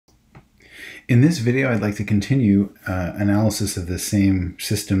In this video, I'd like to continue analysis of the same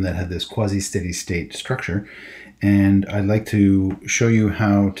system that had this quasi-steady state structure, and I'd like to show you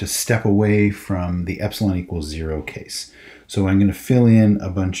how to step away from the epsilon equals 0 case. So I'm going to fill in a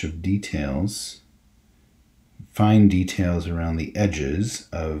bunch of details, fine details around the edges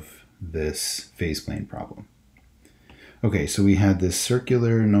of this phase plane problem. Okay, so we had this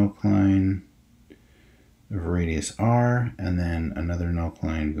circular nullline of radius r, and then another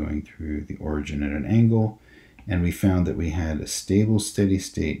nullline going through the origin at an angle, and we found that we had a stable steady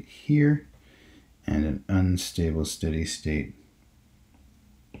state here and an unstable steady state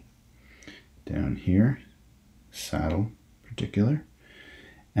down here, saddle particular.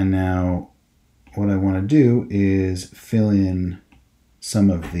 And now what I want to do is fill in some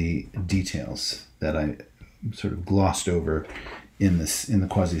of the details that I sort of glossed over in the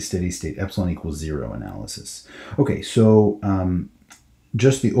quasi-steady state epsilon equals 0 analysis. Okay, so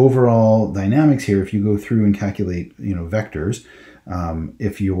just the overall dynamics here, if you go through and calculate, vectors,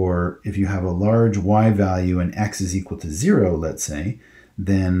 if you have a large y value and x is equal to 0, let's say,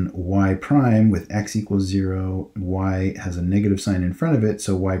 then y prime with x equals 0, y has a negative sign in front of it,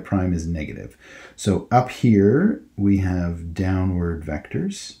 so y prime is negative. So up here we have downward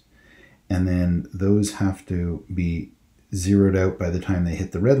vectors, and then those have to be zeroed out by the time they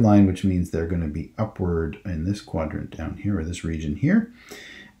hit the red line, which means they're going to be upward in this quadrant down here, or this region here.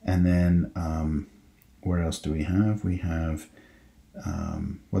 And then where else do we have? We have,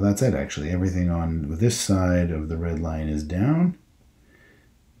 well, that's it actually. Everything on this side of the red line is down,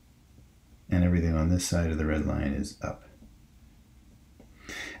 and everything on this side of the red line is up.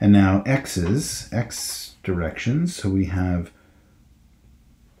 And now x directions, so we have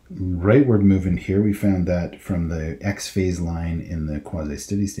rightward movement here. We found that from the x phase line in the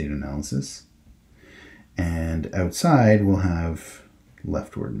quasi-steady state analysis. And outside we'll have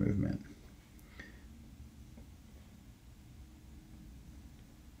leftward movement.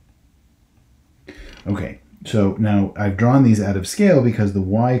 Okay, so now I've drawn these out of scale because the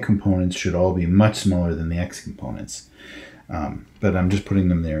y components should all be much smaller than the x components. But I'm just putting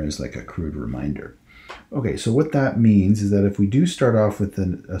them there as like a crude reminder. Okay, so what that means is that if we do start off with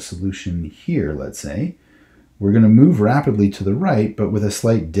a solution here, let's say, we're going to move rapidly to the right, but with a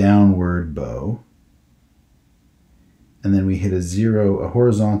slight downward bow. And then we hit a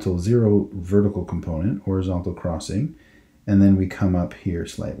horizontal 0 vertical component, horizontal crossing, and then we come up here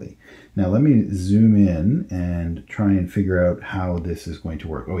slightly. Now let me zoom in and try and figure out how this is going to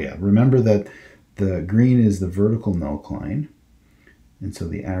work. Oh yeah, remember that the green is the vertical nullline. And so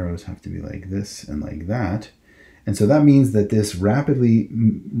the arrows have to be like this and like that. And so that means that this rapidly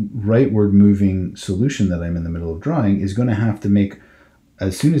rightward moving solution that I'm in the middle of drawing is going to have to make,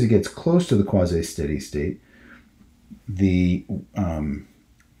 as soon as it gets close to the quasi-steady state, the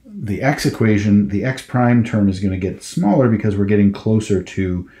x equation, the x prime term is going to get smaller because we're getting closer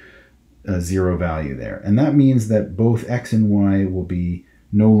to a 0 value there. And that means that both x and y will be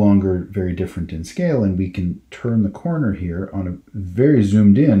no longer very different in scale, and we can turn the corner here on a very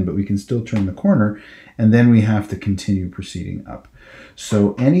zoomed in, but we can still turn the corner, and then we have to continue proceeding up.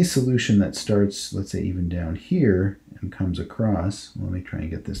 So any solution that starts, let's say even down here and comes across, let me try and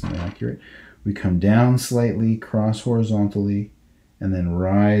get this more accurate, we come down slightly, cross horizontally, and then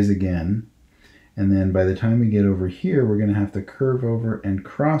rise again. And then by the time we get over here, we're going to have to curve over and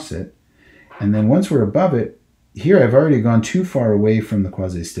cross it. And then once we're above it, here I've already gone too far away from the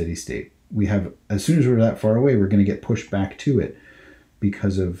quasi-steady state. We have, as soon as we're that far away, we're going to get pushed back to it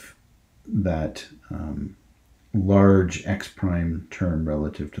because of that large x prime term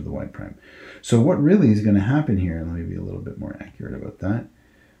relative to the y prime. So what really is going to happen here, let me be a little bit more accurate about that.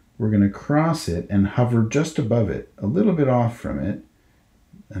 We're going to cross it and hover just above it, a little bit off from it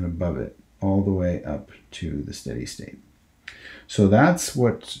and above it, all the way up to the steady state. So that's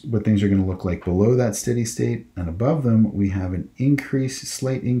what things are going to look like below that steady state, and above them we have an increase,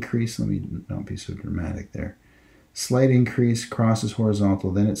 slight increase. Let me not be so dramatic there. Slight increase, crosses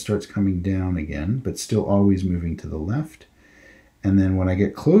horizontal, then it starts coming down again, but still always moving to the left. And then when I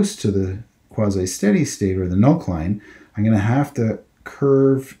get close to the quasi-steady state, or the nullline, I'm going to have to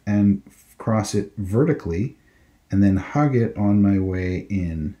curve and cross it vertically, and then hug it on my way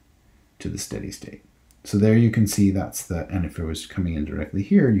in to the steady state. So there you can see that's and if it was coming in directly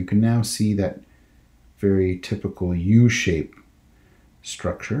here, you can now see that very typical U-shape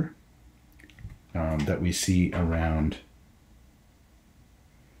structure that we see around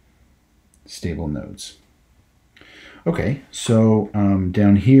stable nodes. Okay, so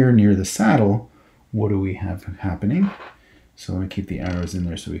down here near the saddle, what do we have happening? So let me keep the arrows in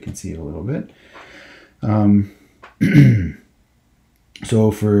there so we can see it a little bit.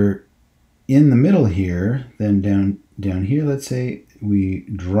 So for in the middle here, then down here, let's say, we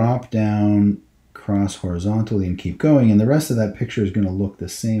drop down, cross horizontally, and keep going. And the rest of that picture is going to look the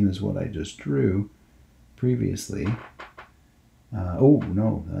same as what I just drew previously. Oh,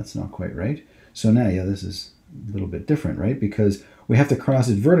 no, that's not quite right. So now, yeah, this is a little bit different, right? Because we have to cross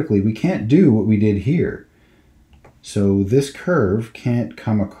it vertically. We can't do what we did here. So this curve can't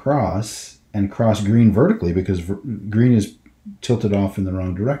come across and cross green vertically because green is tilted off in the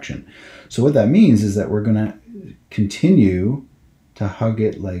wrong direction. So what that means is that we're going to continue to hug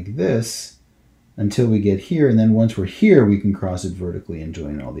it like this until we get here, and then once we're here, we can cross it vertically and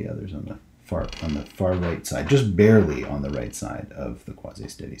join all the others on the far right side, just barely on the right side of the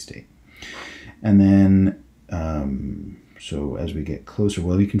quasi-steady state. And then, so as we get closer,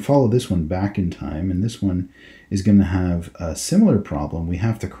 well, we can follow this one back in time, and this one is going to have a similar problem. We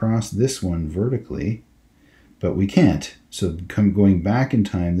have to cross this one vertically, but we can't. So going back in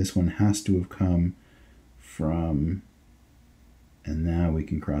time, this one has to have come from, and now we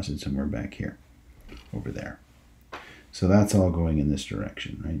can cross it somewhere back here, over there. So that's all going in this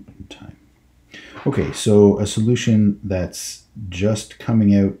direction, right, in time. Okay, so a solution that's just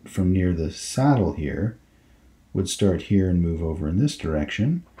coming out from near the saddle here would start here and move over in this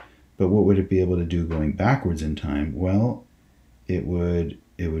direction. But what would it be able to do going backwards in time? Well, it would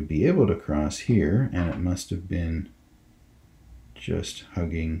be able to cross here, and it must have been just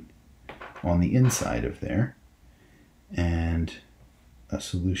hugging on the inside of there. And a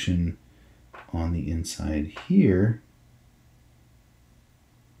solution on the inside here.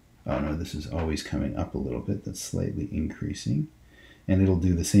 Oh no, this is always coming up a little bit. That's slightly increasing. And it'll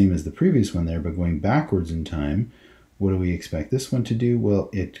do the same as the previous one there, but going backwards in time, what do we expect this one to do? Well,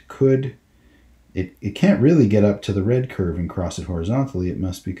 it can't really get up to the red curve and cross it horizontally. It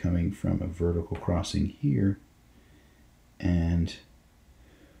must be coming from a vertical crossing here. And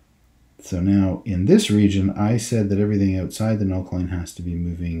so now in this region, I said that everything outside the null line has to be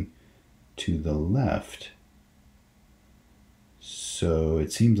moving to the left. So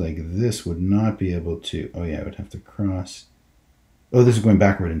it seems like this would not be able to, oh yeah, it would have to cross. Oh, this is going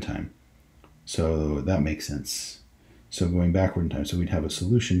backward in time. So that makes sense. So going backward in time, so we'd have a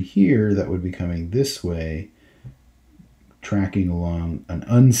solution here that would be coming this way, tracking along an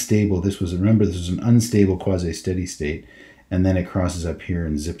unstable, remember this was an unstable quasi-steady state, and then it crosses up here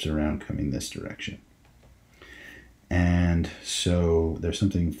and zips around coming this direction. And so there's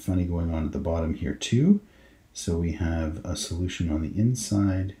something funny going on at the bottom here too. So we have a solution on the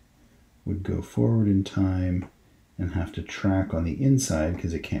inside, would go forward in time and have to track on the inside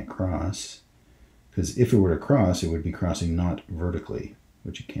because it can't cross. Because if it were to cross, it would be crossing not vertically,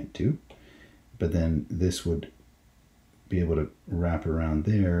 which it can't do. But then this would be able to wrap around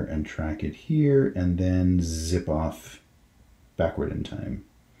there and track it here and then zip off backward in time.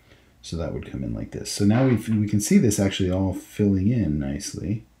 So that would come in like this. So now we can see this actually all filling in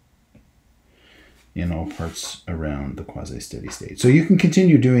nicely in all parts around the quasi-steady state. So you can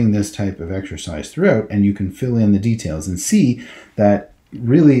continue doing this type of exercise throughout, and you can fill in the details and see that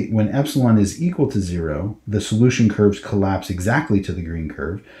really when epsilon is equal to 0, the solution curves collapse exactly to the green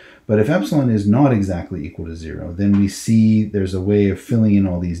curve. But if epsilon is not exactly equal to 0, then we see there's a way of filling in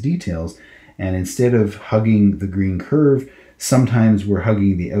all these details. And instead of hugging the green curve, sometimes we're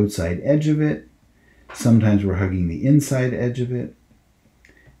hugging the outside edge of it, sometimes we're hugging the inside edge of it,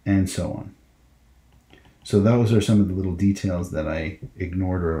 and so on. So those are some of the little details that I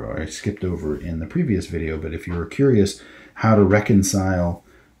ignored or I skipped over in the previous video. But if you were curious how to reconcile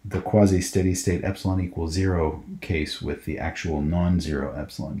the quasi-steady state epsilon equals 0 case with the actual non-zero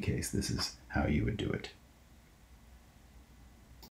epsilon case, this is how you would do it.